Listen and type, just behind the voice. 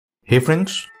Hey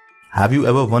friends, have you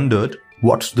ever wondered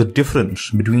what's the difference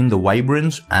between the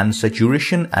vibrance and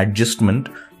saturation adjustment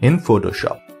in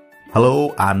Photoshop?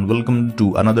 Hello and welcome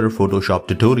to another Photoshop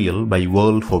tutorial by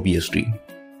World for PSD.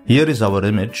 Here is our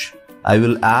image. I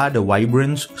will add a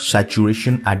vibrance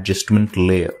saturation adjustment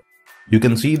layer. You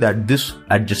can see that this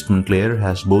adjustment layer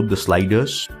has both the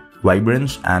sliders,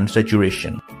 vibrance and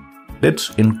saturation. Let's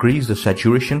increase the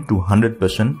saturation to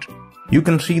 100%. You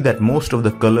can see that most of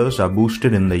the colors are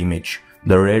boosted in the image.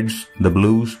 The reds, the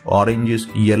blues, oranges,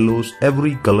 yellows,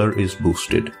 every color is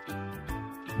boosted.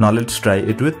 Now let's try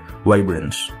it with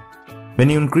vibrance. When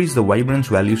you increase the vibrance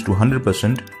values to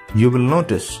 100%, you will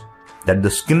notice that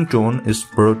the skin tone is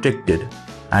protected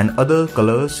and other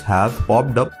colors have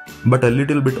popped up but a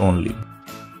little bit only.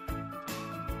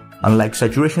 Unlike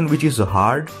saturation, which is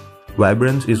hard,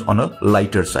 vibrance is on a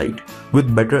lighter side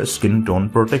with better skin tone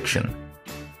protection.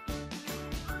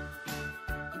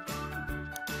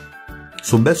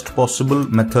 So best possible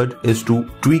method is to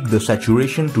tweak the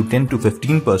saturation to 10 to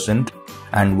 15%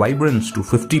 and vibrance to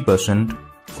 50%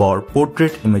 for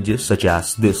portrait images such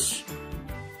as this.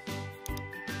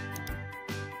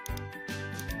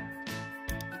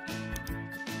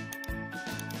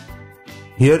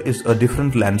 Here is a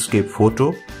different landscape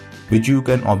photo which you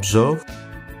can observe.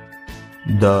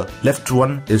 The left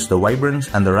one is the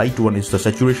vibrance and the right one is the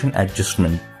saturation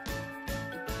adjustment.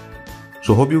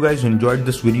 So hope you guys enjoyed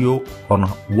this video on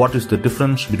what is the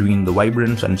difference between the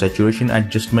vibrance and saturation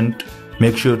adjustment.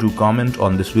 Make sure to comment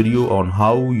on this video on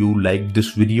how you liked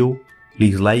this video.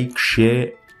 Please like,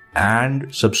 share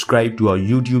and subscribe to our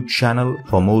YouTube channel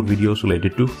for more videos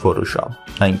related to Photoshop.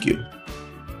 Thank you.